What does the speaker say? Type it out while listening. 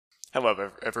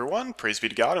Hello everyone, praise be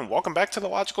to God, and welcome back to the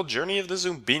logical journey of the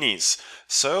Zoombinies.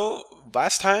 So,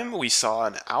 last time we saw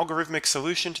an algorithmic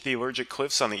solution to the allergic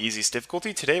cliffs on the easiest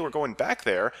difficulty. Today we're going back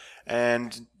there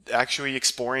and actually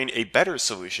exploring a better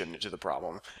solution to the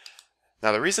problem.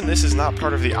 Now the reason this is not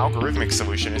part of the algorithmic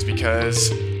solution is because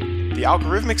the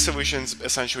algorithmic solutions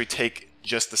essentially take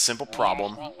just the simple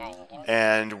problem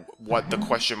and what the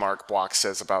question mark block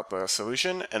says about the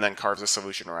solution, and then carves a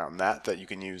solution around that you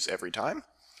can use every time.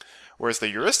 Whereas the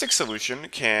heuristic solution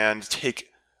can take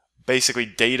basically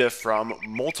data from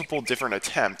multiple different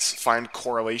attempts, find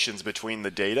correlations between the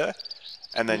data,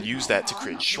 and then use that to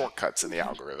create shortcuts in the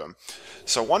algorithm.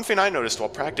 So one thing I noticed while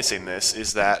practicing this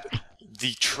is that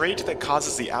the trait that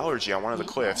causes the allergy on one of the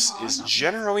cliffs is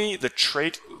generally the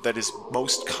trait that is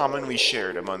most commonly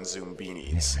shared among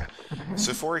Zoombinies.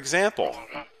 So for example,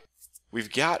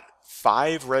 we've got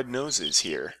 5 red noses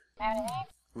here.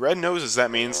 Red noses,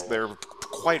 that means they're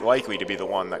quite likely to be the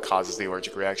one that causes the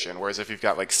allergic reaction, whereas if you've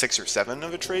got like 6 or 7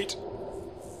 of a trait,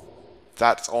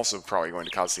 that's also probably going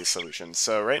to cause the solution.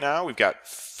 So right now we've got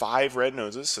 5 red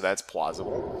noses, so that's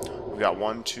plausible. We've got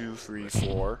 1, 2, 3,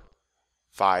 4,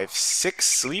 5, 6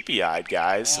 sleepy-eyed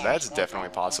guys, so that's definitely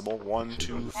possible. 1,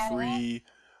 2, 3,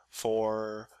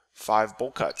 4, 5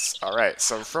 bowl cuts. Alright,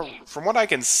 so from what I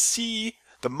can see,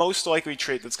 the most likely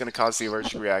trait that's going to cause the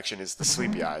allergic reaction is the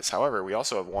sleepy eyes. However, we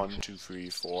also have 1, 2, 3,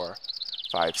 4,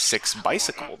 5, 6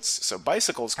 bicycles. So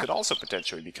bicycles could also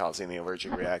potentially be causing the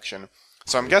allergic reaction.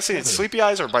 So I'm guessing it's sleepy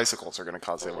eyes or bicycles are going to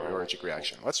cause the allergic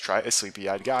reaction. Let's try a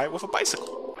sleepy-eyed guy with a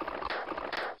bicycle.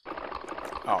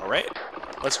 Alright,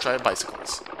 let's try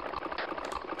bicycles.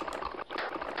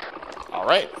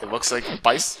 Alright, it looks like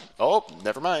oh,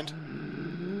 never mind.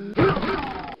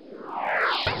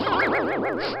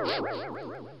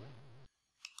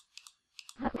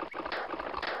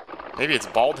 Maybe it's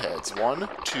bald heads. 1,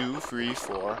 2, 3,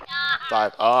 4,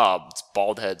 5. Ah, it's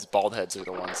bald heads. Bald heads are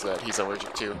the ones that he's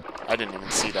allergic to. I didn't even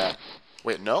see that.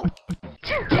 Wait, no?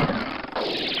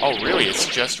 Oh, really? It's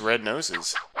just red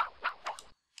noses.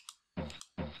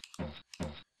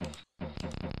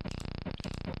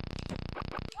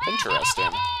 Interesting.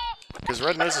 Because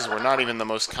red noses were not even the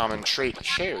most common trait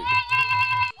shared.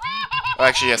 Well,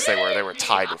 actually, yes, they were. They were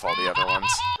tied with all the other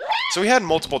ones. So we had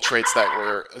multiple traits that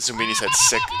were Zoombinies had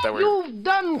You've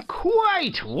done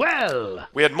quite well.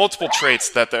 We had multiple traits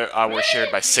that were shared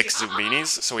by 6 Zoombinies.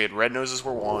 So we had red noses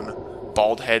were 1,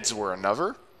 bald heads were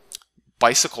another,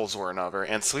 bicycles were another,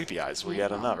 and sleepy eyes were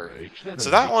yet another. So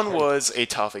that one was a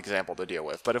tough example to deal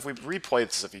with. But if we replay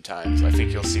this a few times, I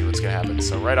think you'll see what's going to happen.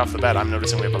 So right off the bat, I'm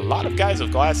noticing we have a lot of guys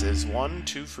with glasses. 1,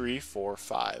 2, 3, 4,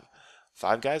 5.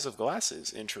 5 guys with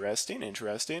glasses. Interesting,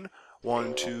 interesting.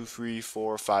 1, 2, 3,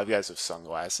 4, 5 guys with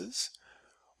sunglasses.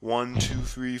 1, 2,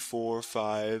 3, 4,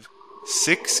 5,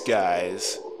 6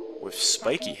 guys with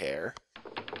spiky hair.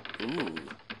 Ooh.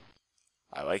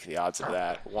 I like the odds of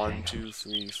that. 1, 2,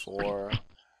 3, 4,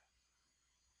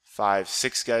 5,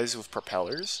 6 guys with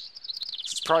propellers.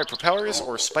 So it's probably propellers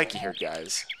or spiky-haired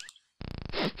guys.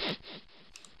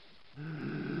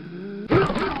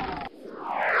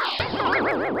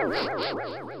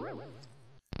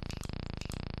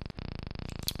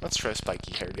 Let's try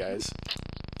spiky-haired guys.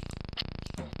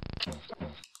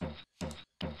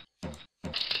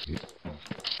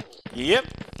 Yep.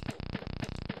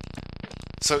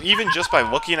 So even just by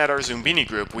looking at our Zoombini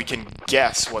group, we can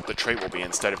guess what the trait will be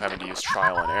instead of having to use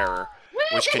trial and error,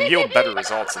 which can yield better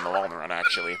results in the long run,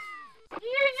 actually.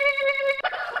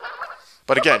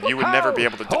 But again, you would never be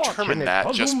able to determine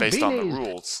that just based on the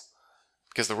rules.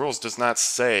 Because the rules does not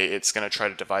say it's going to try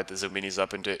to divide the Zoombinies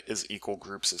up into as equal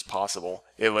groups as possible.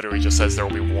 It literally just says there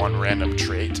will be one random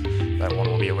trait that one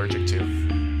will be allergic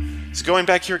to. So going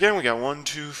back here again, we got 1,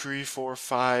 2, 3, 4,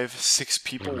 5, 6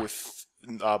 people with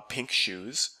pink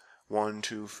shoes. 1,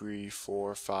 2, 3,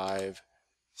 4, 5,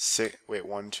 6. Wait,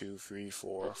 1, 2, 3,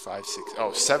 4, 5, 6.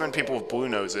 Oh, 7 people with blue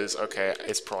noses. Okay,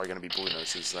 it's probably going to be blue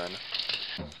noses then.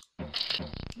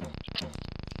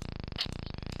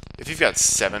 If you've got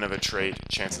 7 of a trait,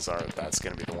 chances are that's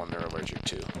going to be the one they're allergic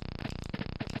to.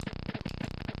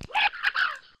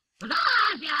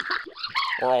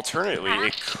 Or alternatively,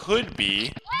 it could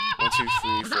be 1, 2,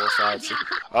 3, 4, 5, 6.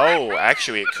 Oh,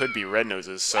 actually, it could be red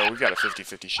noses, so we've got a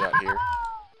 50-50 shot here.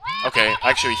 Okay,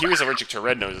 actually, he was allergic to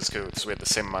red noses because we had the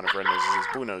same amount of red noses as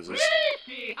blue noses.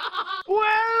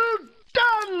 Well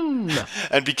done!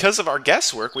 And because of our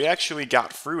guesswork, we actually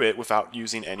got through it without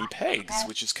using any pegs,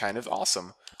 which is kind of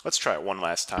awesome. Let's try it one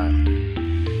last time.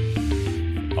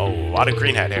 Oh, a lot of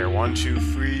green hat hair. 1, 2,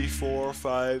 3, 4,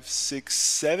 5, 6,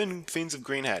 7 things of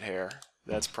green hat hair.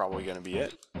 That's probably going to be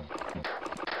it.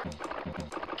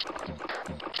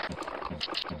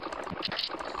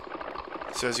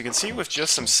 So as you can see, with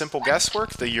just some simple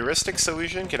guesswork, the heuristic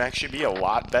solution can actually be a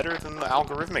lot better than the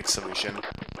algorithmic solution.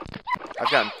 I've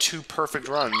gotten 2 perfect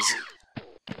runs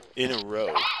in a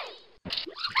row.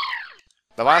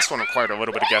 The last one required a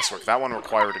little bit of guesswork. That one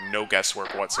required no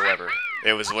guesswork whatsoever.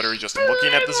 It was literally just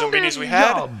looking at the Zoombinies we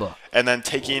had, and then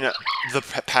taking the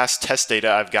past test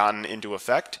data I've gotten into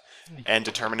effect, and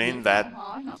determining that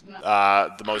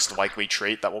the most likely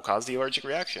trait that will cause the allergic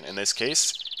reaction. In this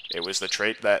case, it was the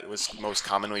trait that was most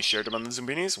commonly shared among the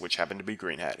Zoombinies, which happened to be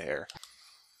green hat hair.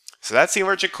 So that's the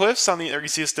allergic cliffs on the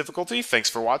easiest difficulty. Thanks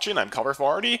for watching. I'm Colorful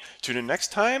Artie. Tune in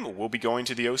next time. We'll be going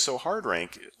to the Oh So Hard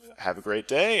rank. Have a great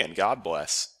day, and God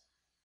bless.